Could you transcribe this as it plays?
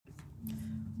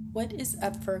What is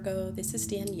up, Virgo? This is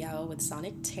Danielle with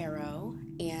Sonic Tarot,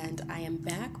 and I am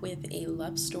back with a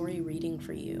love story reading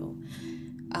for you.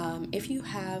 If you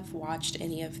have watched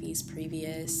any of these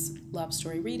previous love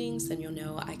story readings, then you'll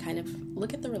know I kind of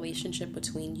look at the relationship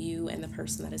between you and the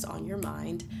person that is on your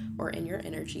mind or in your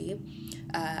energy.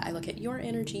 I look at your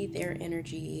energy, their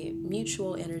energy,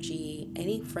 mutual energy,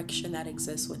 any friction that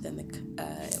exists within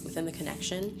the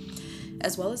connection,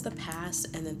 as well as the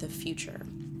past and then the future.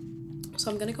 So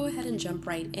I'm going to go ahead and jump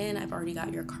right in. I've already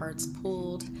got your cards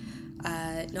pulled.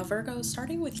 Now, Virgo,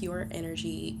 starting with your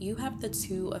energy, you have the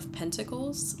Two of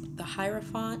Pentacles, the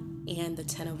Hierophant, and the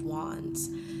Ten of Wands.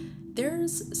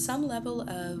 There's some level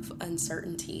of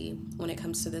uncertainty when it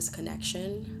comes to this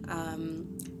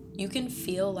connection. You can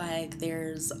feel like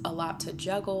there's a lot to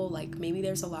juggle, like maybe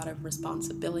there's a lot of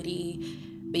responsibility.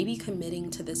 Maybe committing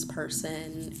to this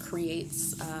person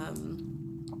creates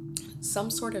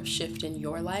some sort of shift in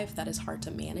your life that is hard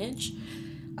to manage.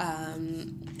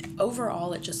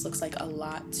 Overall, it just looks like a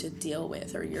lot to deal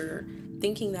with, or you're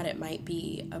thinking that it might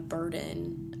be a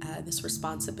burden, this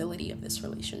responsibility of this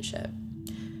relationship.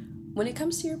 When it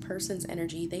comes to your person's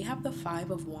energy, they have the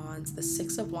Five of Wands, the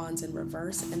Six of Wands in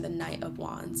reverse, and the Knight of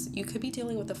Wands. You could be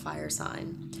dealing with a fire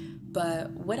sign,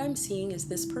 but what I'm seeing is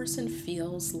this person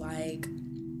feels like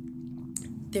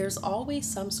there's always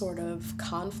some sort of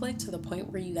conflict to the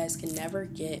point where you guys can never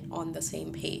get on the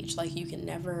same page. Like you can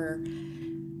never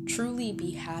truly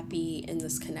be happy in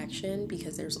this connection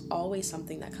because there's always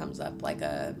something that comes up, like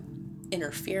a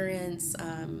interference.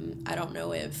 I don't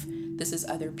know if this is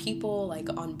other people like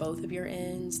on both of your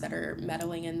ends that are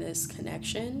meddling in this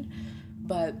connection,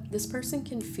 but this person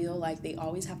can feel like they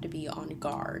always have to be on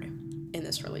guard in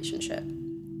this relationship.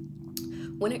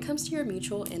 When it comes to your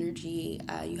mutual energy,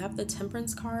 you have the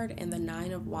Temperance card and the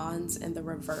Nine of Wands in the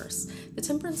reverse. The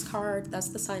Temperance card, that's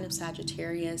the sign of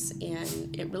Sagittarius,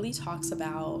 and it really talks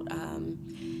about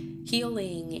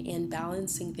healing and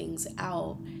balancing things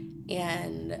out.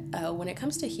 And when it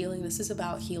comes to healing, this is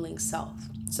about healing self.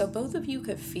 So both of you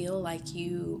could feel like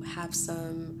you have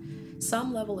some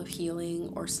level of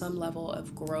healing or some level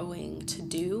of growing to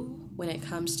do when it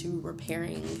comes to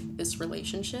repairing this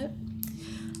relationship.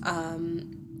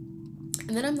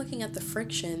 And then I'm looking at the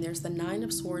friction. There's the Nine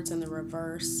of Swords in the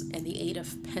reverse and the Eight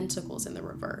of Pentacles in the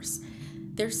reverse.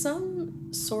 There's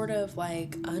some sort of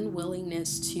like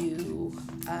unwillingness to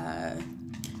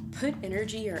put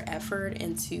energy or effort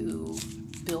into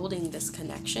building this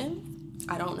connection.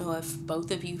 I don't know if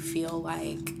both of you feel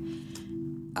like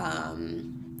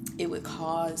it would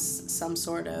cause some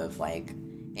sort of like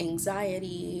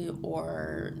anxiety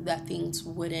or that things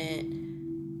wouldn't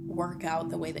work out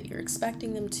the way that you're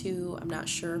expecting them to. I'm not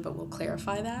sure, but we'll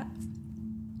clarify that.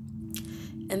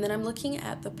 And then I'm looking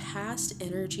at the past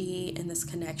energy in this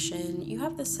connection. You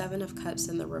have the Seven of Cups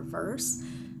in the reverse,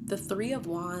 the Three of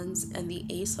Wands, and the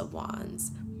Ace of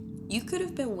Wands. You could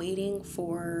have been waiting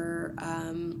for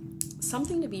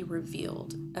something to be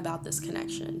revealed about this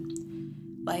connection,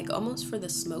 like almost for the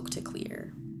smoke to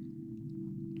clear.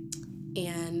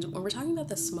 And when we're talking about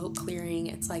the smoke clearing,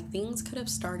 it's like things could have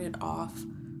started off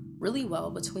really well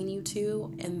between you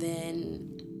two, and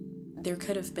then there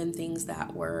could have been things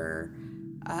that were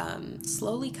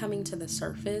slowly coming to the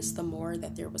surface the more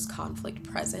that there was conflict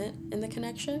present in the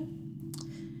connection.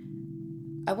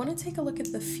 I want to take a look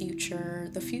at the future.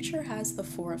 The future has the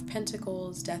Four of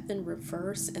Pentacles, Death in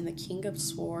reverse, and the King of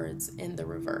Swords in the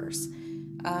reverse.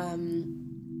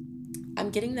 I'm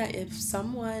getting that if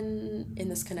someone in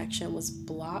this connection was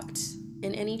blocked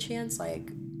in any chance,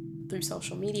 like through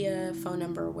social media, phone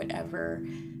number, whatever,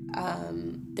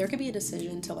 there could be a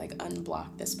decision to like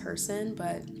unblock this person,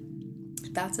 but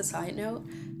that's a side note.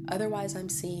 Otherwise, I'm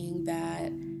seeing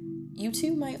that you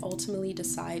two might ultimately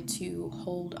decide to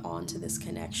hold on to this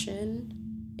connection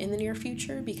in the near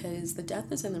future because the Death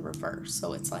is in the reverse.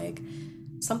 So it's like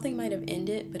something might have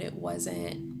ended, but it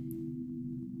wasn't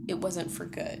for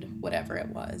good, whatever it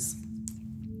was.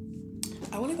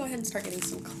 I want to go ahead and start getting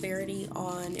some clarity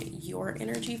on your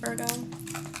energy, Virgo.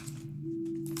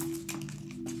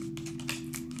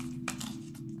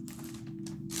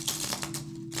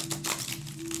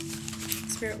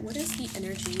 Spirit, what is the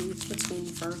energy between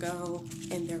Virgo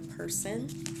and their person?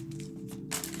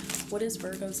 What is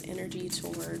Virgo's energy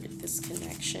toward this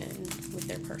connection with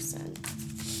their person?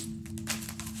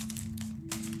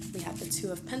 We have the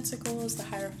Two of Pentacles, the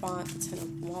Hierophant, the Ten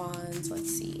of Wands. Let's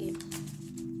see.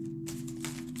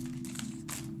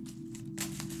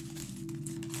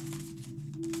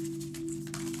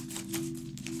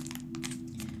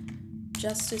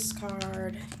 Justice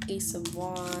card, Ace of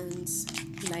Wands,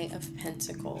 Knight of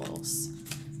Pentacles.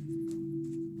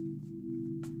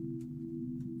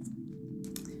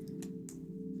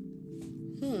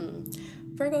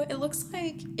 Virgo, it looks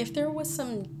like if there was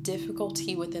some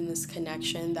difficulty within this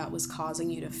connection that was causing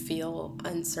you to feel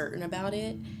uncertain about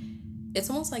it, it's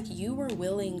almost like you were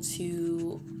willing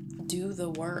to do the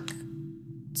work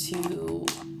to,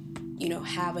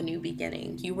 have a new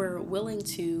beginning. You were willing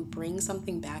to bring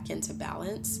something back into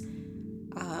balance.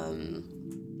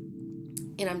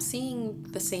 And I'm seeing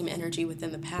the same energy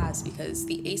within the past because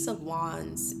the Ace of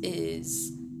Wands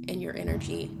is in your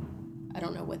energy. I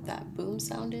don't know what that boom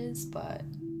sound is, but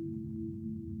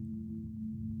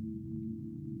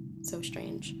so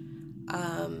strange.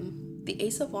 The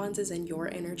Ace of Wands is in your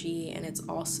energy, and it's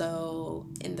also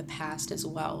in the past as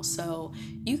well. So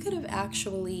you could have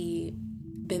actually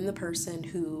been the person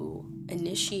who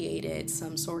initiated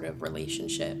some sort of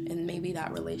relationship, and maybe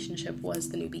that relationship was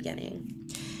the new beginning.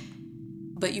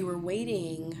 But you were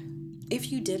waiting.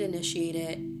 If you did initiate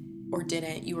it or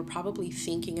didn't, you were probably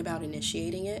thinking about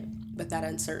initiating it, but that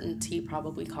uncertainty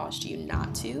probably caused you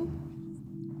not to.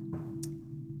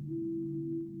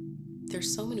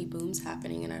 There's so many booms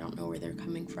happening and I don't know where they're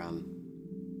coming from.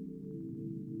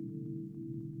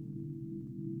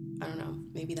 I don't know.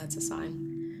 Maybe that's a sign.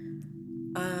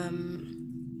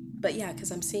 But yeah,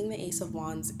 because I'm seeing the Ace of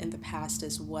Wands in the past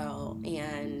as well.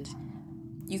 And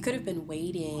you could have been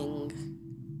waiting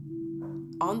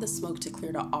on the smoke to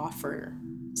clear to offer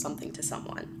something to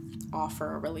someone.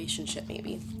 Offer a relationship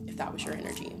maybe, if that was your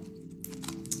energy.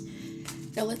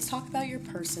 Now let's talk about your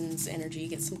person's energy,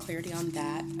 get some clarity on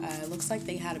that. It looks like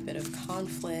they had a bit of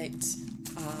conflict,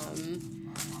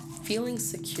 feeling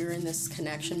secure in this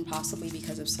connection, possibly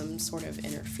because of some sort of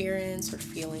interference or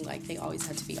feeling like they always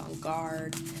had to be on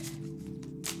guard.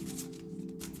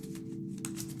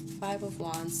 Five of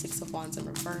Wands, Six of Wands in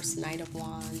reverse, Knight of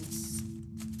Wands.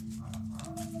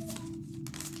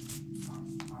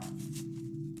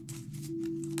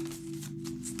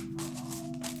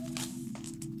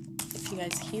 You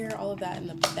guys hear all of that in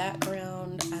the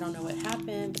background. I don't know what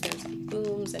happened, but there's like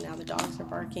booms and now the dogs are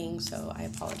barking, so I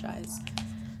apologize.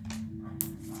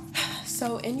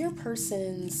 So in your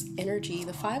person's energy,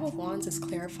 the Five of Wands is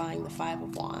clarifying the Five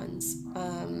of Wands.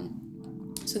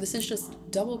 So this is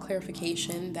just double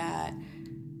clarification that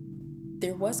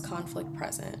there was conflict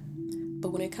present.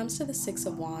 But when it comes to the Six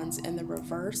of Wands and the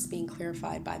reverse being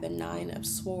clarified by the Nine of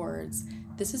Swords,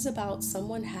 this is about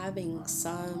someone having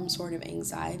some sort of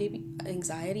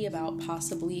anxiety about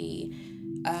possibly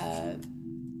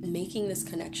making this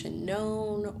connection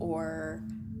known or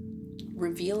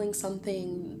revealing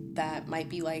something that might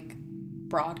be like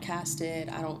broadcasted.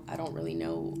 I don't really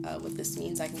know what this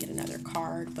means. I can get another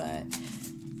card, but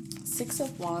Six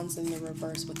of Wands in the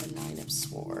reverse with the Nine of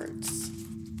Swords.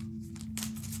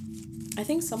 I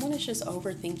think someone is just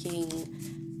overthinking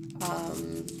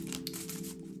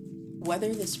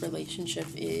whether this relationship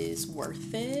is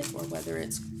worth it or whether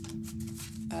it's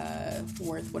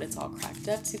worth what it's all cracked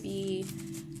up to be.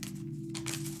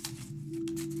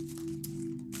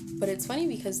 But it's funny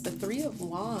because the Three of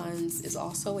Wands is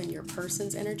also in your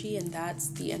person's energy, and that's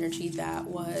the energy that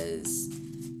was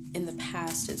in the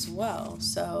past as well.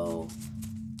 So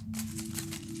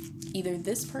either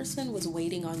this person was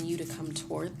waiting on you to come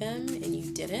toward them and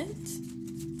you didn't,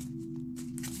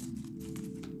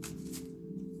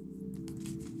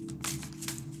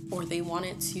 or they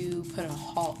wanted to put a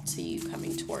halt to you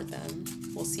coming toward them.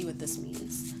 We'll see what this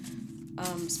means.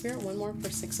 Spirit, one more for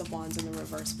Six of Wands in the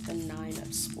reverse with the Nine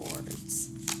of Swords.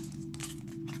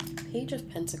 Page of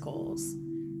Pentacles.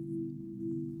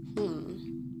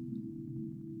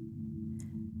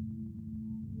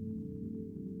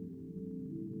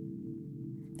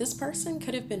 This person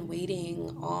could have been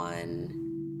waiting on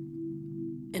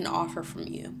an offer from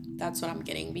you. That's what I'm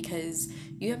getting, because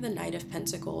you have the Knight of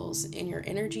Pentacles in your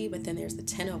energy, but then there's the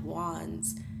Ten of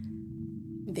Wands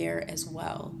there as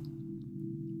well.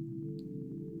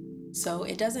 So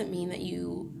it doesn't mean that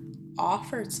you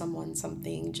offered someone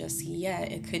something just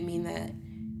yet. It could mean that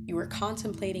you were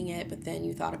contemplating it, but then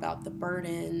you thought about the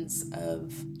burdens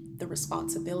of the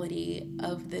responsibility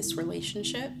of this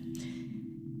relationship.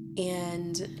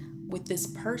 And with this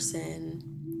person,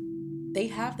 they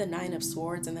have the Nine of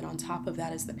Swords, and then on top of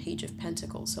that is the Page of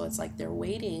Pentacles. So it's like they're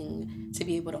waiting to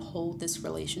be able to hold this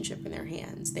relationship in their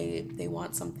hands. They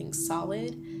want something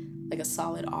solid, like a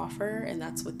solid offer, and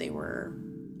that's what they were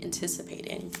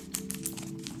anticipating.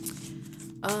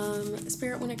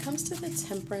 Spirit, when it comes to the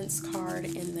Temperance card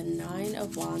and the Nine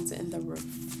of Wands in the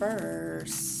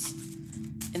reverse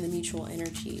and the mutual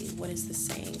energy, what is this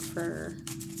saying for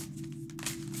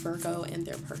Virgo and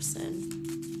their person?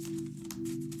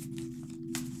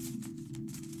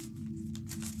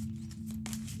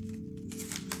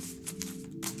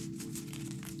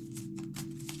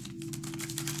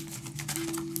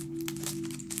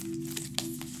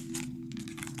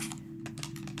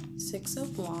 Six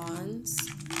of Wands,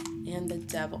 and the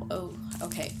Devil. Oh,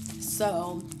 okay.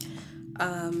 So,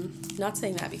 not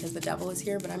saying that because the Devil is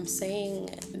here, but I'm saying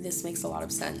this makes a lot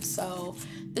of sense. So,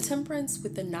 the Temperance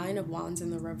with the Nine of Wands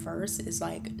in the reverse is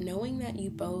like knowing that you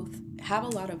both have a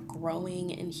lot of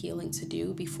growing and healing to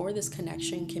do before this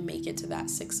connection can make it to that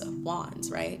Six of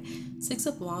Wands, right? Six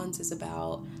of Wands is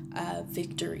about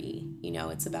victory,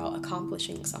 it's about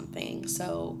accomplishing something.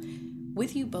 So,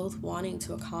 with you both wanting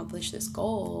to accomplish this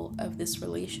goal of this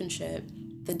relationship,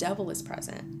 the Devil is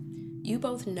present. You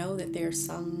both know that there's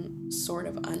some sort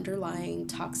of underlying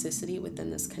toxicity within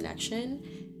this connection,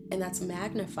 and that's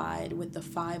magnified with the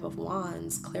Five of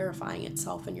Wands clarifying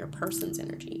itself in your person's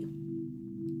energy.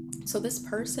 So this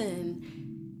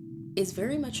person is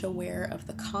very much aware of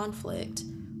the conflict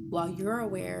while you're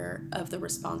aware of the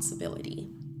responsibility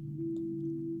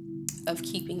of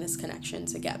keeping this connection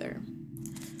together.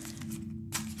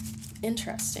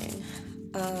 Interesting.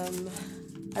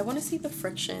 I want to see the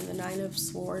friction, the Nine of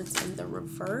Swords in the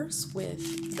reverse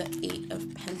with the Eight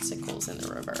of Pentacles in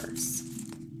the reverse.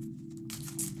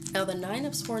 Now, the Nine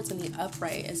of Swords in the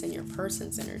upright is in your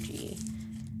person's energy.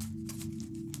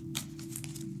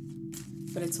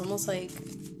 But it's almost like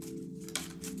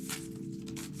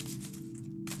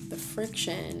the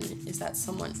friction is that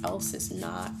someone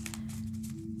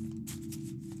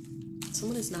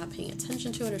is not paying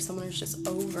attention to it, or someone is just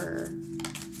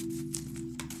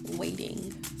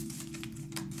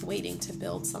waiting to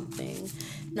build something.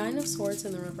 Nine of Swords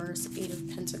in the reverse, Eight of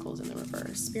Pentacles in the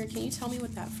reverse. Spirit, can you tell me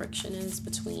what that friction is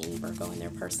between Virgo and their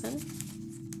person?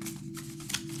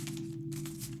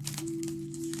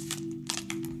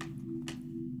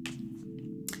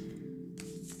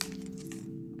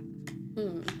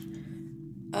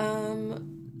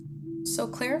 So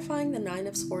clarifying the Nine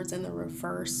of Swords in the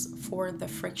reverse for the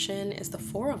friction is the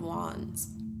Four of Wands.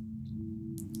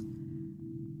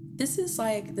 This is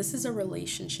a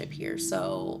relationship here.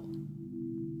 So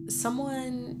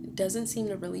someone doesn't seem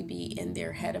to really be in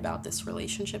their head about this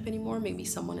relationship anymore. Maybe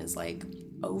someone is like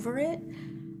over it.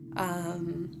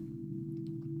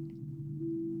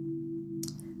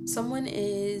 Someone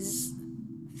is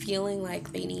feeling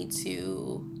like they need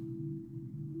to,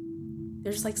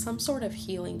 there's like some sort of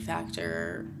healing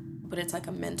factor, but it's like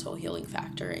a mental healing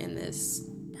factor in this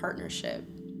partnership.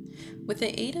 With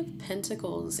the Eight of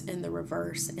Pentacles in the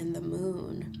reverse and the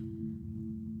Moon,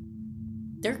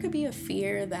 there could be a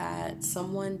fear that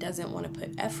someone doesn't want to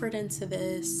put effort into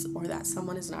this, or that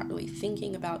someone is not really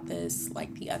thinking about this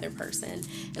like the other person.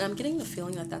 And I'm getting the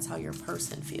feeling that that's how your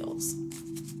person feels.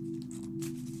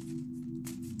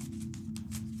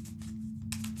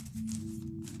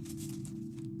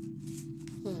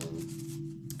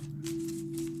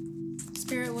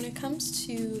 Spirit, when it comes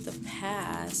to the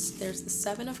past, there's the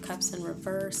Seven of Cups in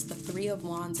reverse, the Three of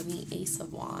Wands, and the Ace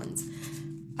of Wands.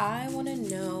 I want to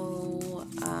know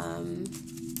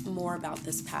more about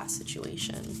this past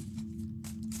situation.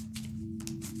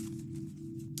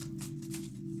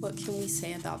 What can we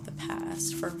say about the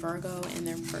past for Virgo and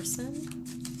their person?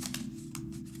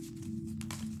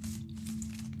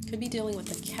 Could be dealing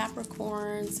with a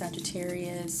Capricorn,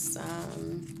 Sagittarius,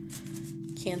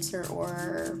 Cancer,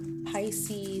 or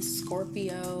Pisces,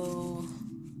 Scorpio.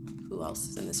 Who else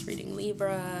is in this reading?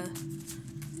 Libra,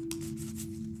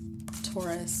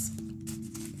 Taurus.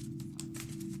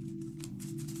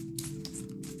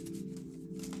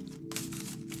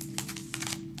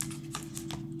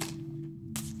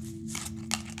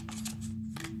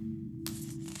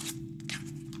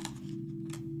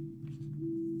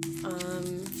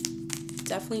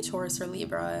 Definitely Taurus or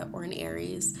Libra or an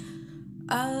Aries.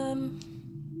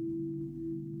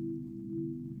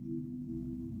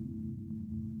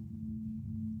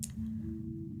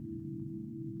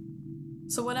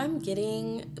 So what I'm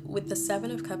getting with the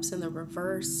Seven of Cups in the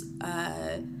reverse,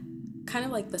 kind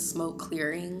of like the smoke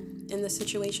clearing in the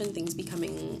situation, things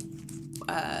becoming,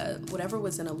 whatever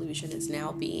was an illusion is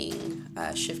now being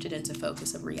shifted into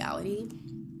focus of reality.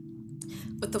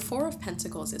 But the Four of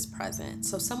Pentacles is present.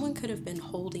 So someone could have been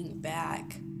holding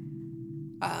back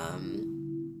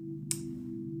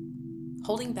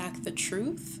the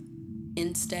truth,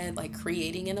 instead like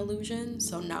creating an illusion.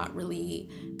 So not really,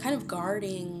 kind of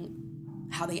guarding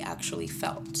how they actually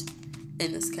felt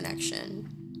in this connection.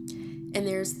 And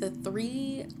there's the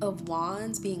Three of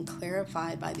Wands being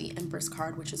clarified by the Empress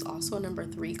card, which is also a number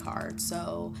 3 card.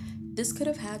 So this could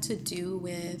have had to do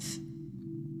with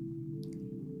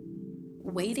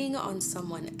waiting on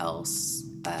someone else,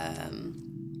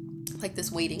 like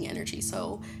this waiting energy.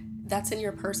 So that's in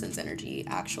your person's energy,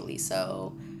 actually.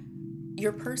 So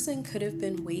your person could have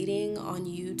been waiting on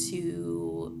you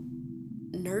to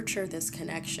nurture this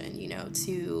connection,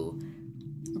 to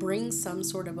bring some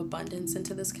sort of abundance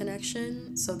into this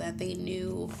connection so that they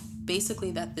knew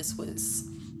basically that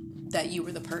that you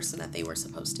were the person that they were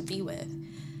supposed to be with.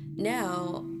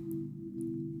 Now,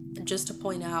 just to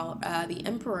point out, the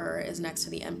Emperor is next to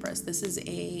the Empress. This is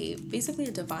basically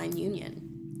a divine union.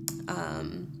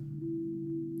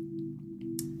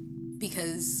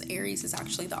 Because Aries is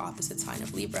actually the opposite sign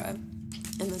of Libra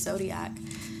in the zodiac.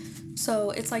 So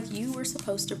it's like you were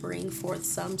supposed to bring forth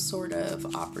some sort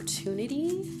of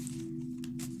opportunity.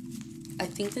 I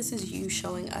think this is you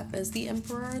showing up as the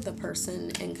Emperor, the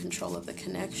person in control of the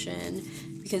connection,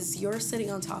 because you're sitting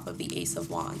on top of the Ace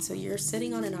of Wands. So you're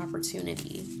sitting on an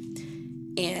opportunity,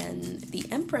 and the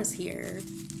Empress here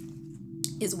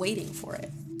is waiting for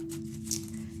it.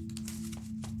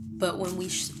 But when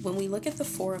we look at the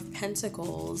Four of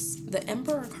Pentacles, the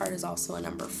Emperor card is also a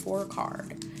number 4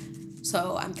 card.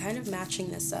 So I'm kind of matching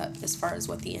this up as far as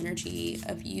what the energy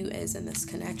of you is in this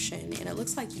connection. And it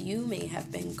looks like you may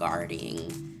have been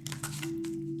guarding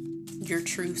your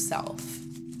true self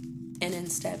and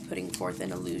instead putting forth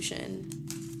an illusion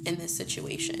in this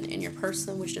situation. And your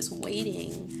person was just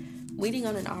waiting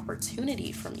on an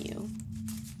opportunity from you.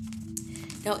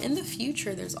 Now, in the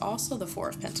future, there's also the Four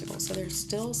of Pentacles, so there's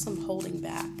still some holding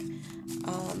back.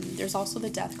 There's also the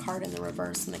Death card in the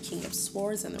reverse and the King of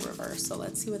Swords in the reverse, so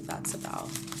let's see what that's about.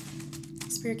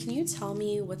 Spirit, can you tell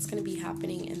me what's going to be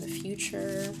happening in the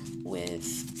future with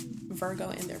Virgo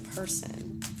and their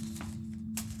person?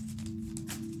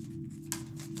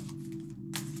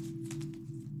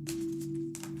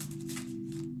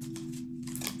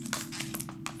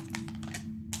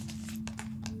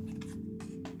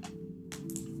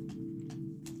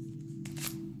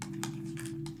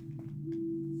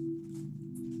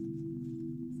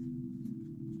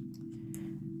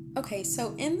 Okay,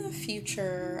 so in the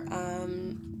future,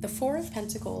 the Four of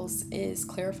Pentacles is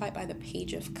clarified by the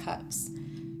Page of Cups.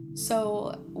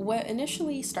 So what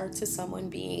initially starts as someone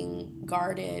being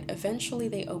guarded, eventually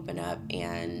they open up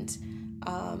and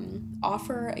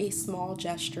offer a small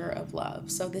gesture of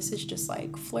love. So this is just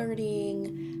like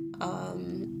flirting.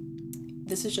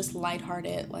 This is just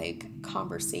lighthearted, like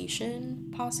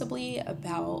conversation possibly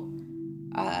about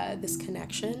this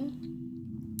connection.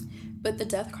 But the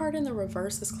Death card in the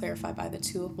reverse is clarified by the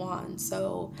Two of Wands.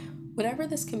 So whatever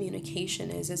this communication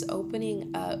is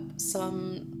opening up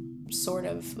some sort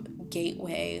of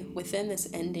gateway within this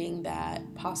ending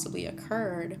that possibly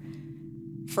occurred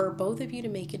for both of you to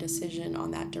make a decision on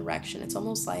that direction. It's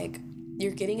almost like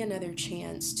you're getting another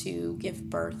chance to give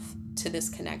birth to this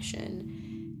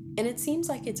connection. And it seems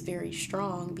like it's very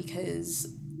strong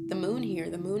because the moon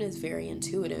is very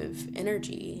intuitive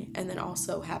energy, and then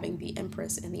also having the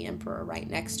Empress and the Emperor right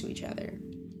next to each other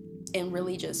and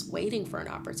really just waiting for an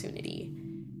opportunity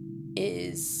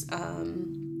is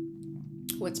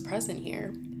what's present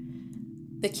here.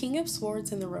 The King of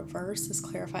Swords in the reverse is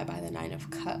clarified by the Nine of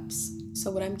Cups. So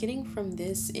what I'm getting from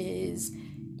this is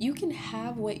you can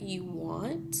have what you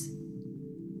want,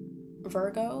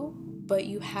 Virgo, but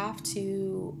you have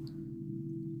to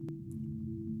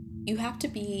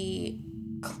be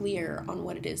clear on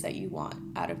what it is that you want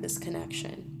out of this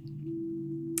connection.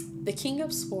 The King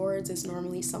of Swords is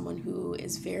normally someone who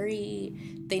is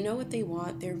they know what they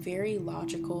want, they're very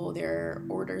logical, they're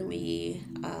orderly,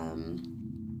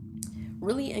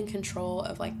 really in control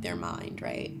of like their mind,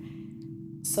 right?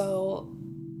 So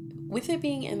with it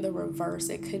being in the reverse,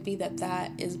 it could be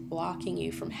that is blocking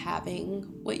you from having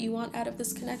what you want out of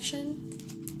this connection.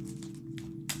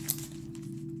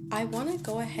 I want to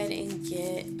go ahead and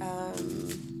get,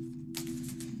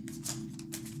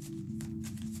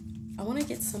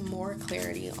 some more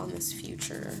clarity on this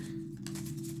future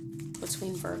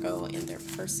between Virgo and their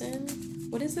person.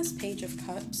 What is this Page of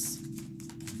Cups?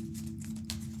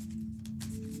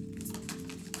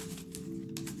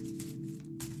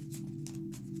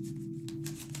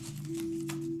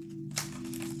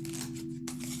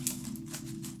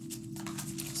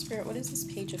 Spirit, what is this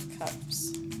Page of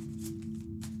Cups?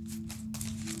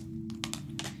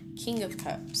 King of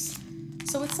Cups.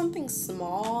 So it's something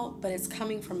small, but it's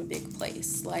coming from a big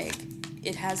place. Like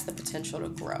it has the potential to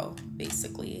grow,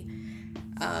 basically.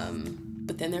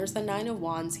 But then there's the Nine of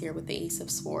Wands here with the Ace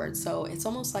of Swords. So it's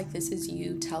almost like this is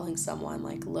you telling someone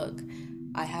like, look,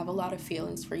 I have a lot of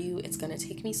feelings for you. It's going to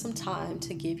take me some time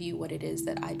to give you what it is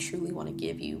that I truly want to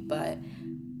give you. But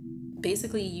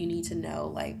basically you need to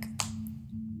know, like,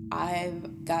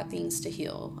 I've got things to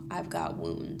heal. I've got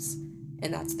wounds,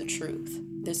 and that's the truth.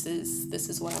 This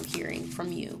is what I'm hearing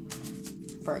from you,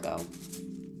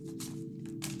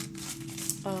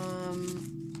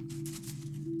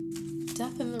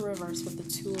 Death in the reverse with the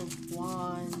Two of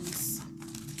Wands.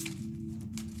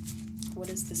 What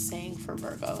is this saying for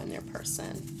Virgo and their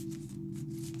person?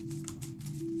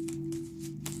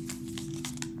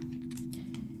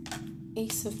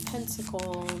 Ace of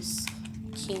Pentacles,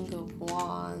 King of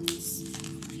Wands,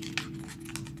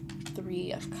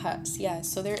 Three of Cups. Yeah,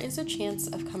 so there is a chance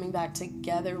of coming back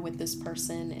together with this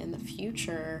person in the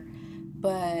future,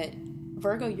 but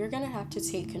Virgo, you're going to have to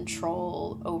take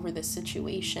control over this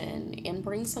situation and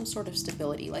bring some sort of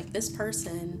stability. Like, this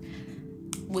person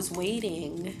was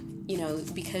waiting, you know,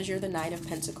 because you're the Knight of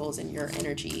Pentacles in your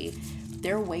energy,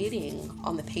 they're waiting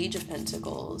on the Page of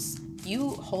Pentacles.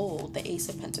 You hold the Ace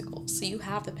of Pentacles, so you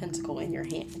have the pentacle in your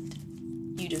hand.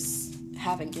 You just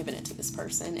haven't given it to this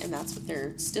person, and that's what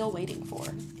they're still waiting for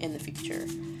in the future.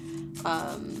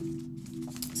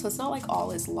 So it's not like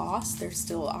all is lost. There's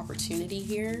still opportunity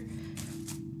here.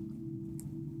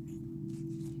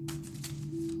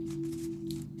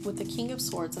 With the King of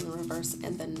Swords in the reverse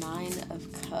and the Nine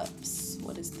of Cups,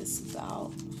 what is this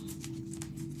about?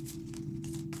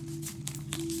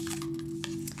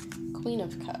 Queen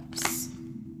of Cups,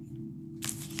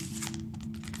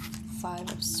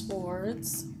 Five of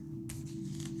Swords,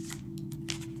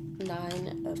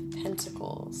 Nine of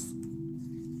Pentacles.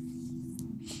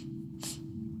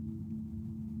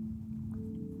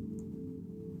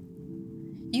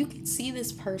 You can see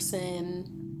this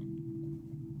person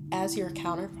as your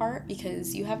counterpart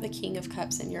because you have the King of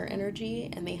Cups in your energy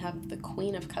and they have the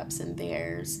Queen of Cups in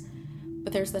theirs.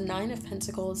 But there's the Nine of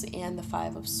Pentacles and the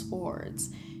Five of Swords.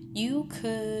 You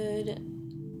could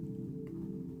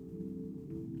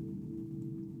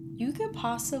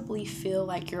possibly feel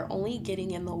like you're only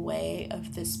getting in the way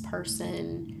of this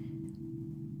person.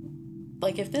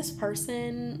 Like, if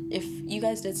you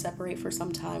guys did separate for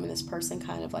some time and this person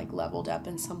kind of like leveled up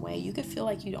in some way, you could feel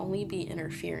like you'd only be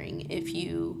interfering if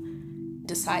you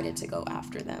decided to go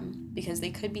after them, because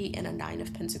they could be in a Nine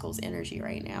of Pentacles energy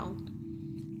right now.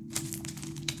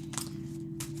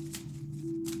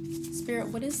 Spirit,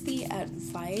 what is the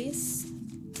advice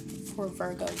for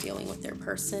Virgo dealing with their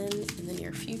person in the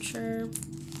near future?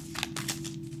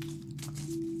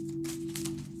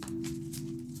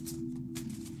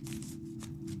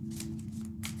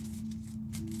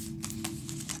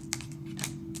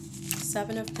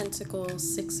 Seven of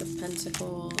Pentacles, Six of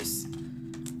Pentacles,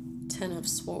 Ten of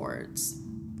Swords.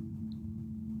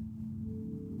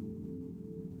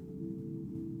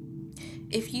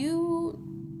 If you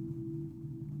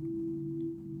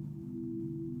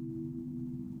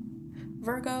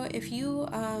Virgo, if you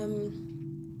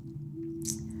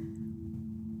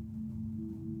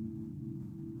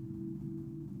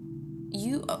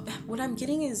what I'm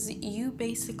getting is you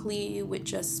basically would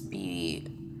just be,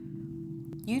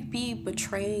 you'd be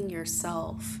betraying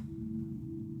yourself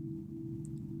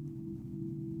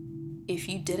if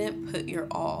you didn't put your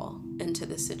all into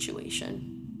the situation.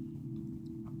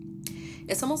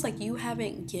 It's almost like you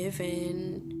haven't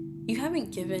given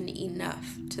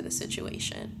enough to the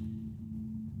situation.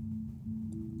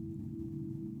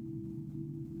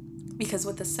 Because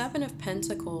with the Seven of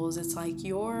Pentacles, it's like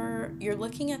you're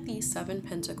looking at these Seven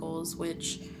Pentacles,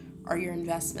 which are your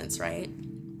investments, right?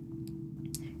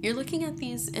 You're looking at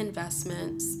these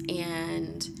investments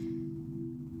and,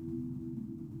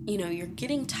 you know, you're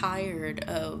getting tired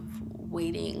of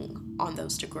waiting on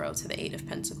those to grow to the Eight of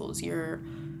Pentacles. You're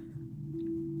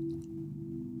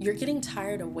getting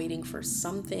tired of waiting for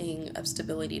something of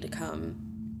stability to come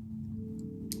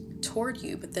toward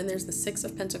you, but then there's the Six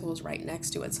of Pentacles right next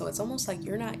to it. So it's almost like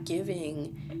you're not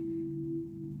giving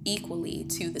equally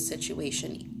to the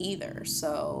situation either.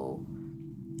 So,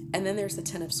 and then there's the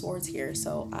Ten of Swords here.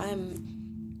 So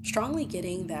I'm strongly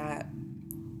getting that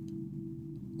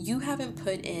you haven't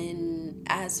put in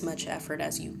as much effort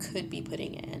as you could be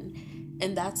putting in.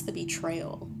 And that's the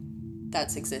betrayal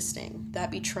that's existing.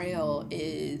 That betrayal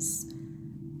is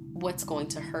what's going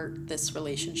to hurt this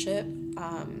relationship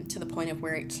to the point of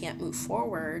where it can't move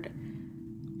forward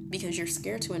because you're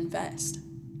scared to invest.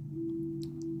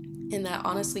 And that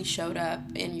honestly showed up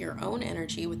in your own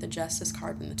energy with the Justice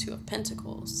card and the Two of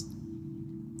Pentacles.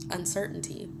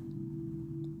 Uncertainty.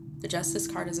 The Justice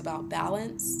card is about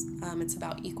balance. It's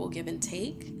about equal give and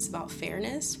take. It's about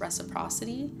fairness,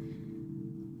 reciprocity.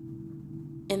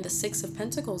 And the Six of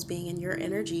Pentacles being in your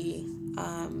energy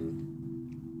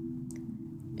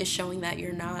is showing that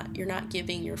you're not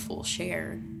giving your full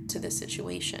share to this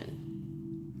situation.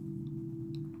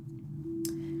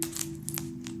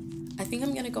 I think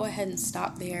I'm gonna go ahead and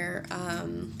stop there.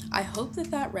 I hope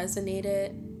that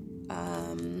resonated.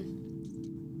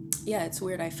 Yeah, it's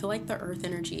weird. I feel like the earth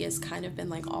energy has kind of been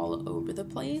like all over the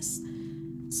place.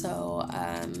 So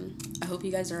I hope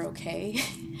you guys are okay.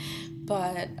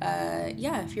 But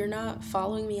yeah, if you're not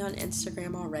following me on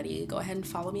Instagram already, go ahead and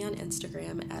follow me on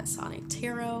Instagram at Sonic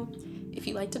Tarot. If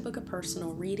you'd like to book a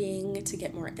personal reading to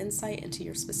get more insight into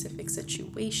your specific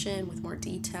situation with more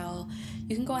detail,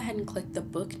 you can go ahead and click the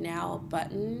Book Now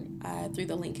button through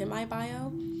the link in my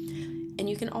bio. And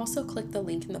you can also click the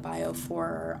link in the bio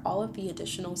for all of the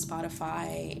additional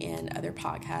Spotify and other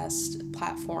podcast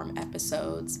platform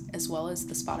episodes, as well as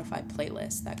the Spotify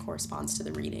playlist that corresponds to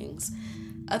the readings.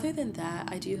 Other than that,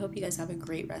 I do hope you guys have a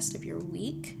great rest of your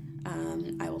week.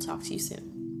 I will talk to you soon.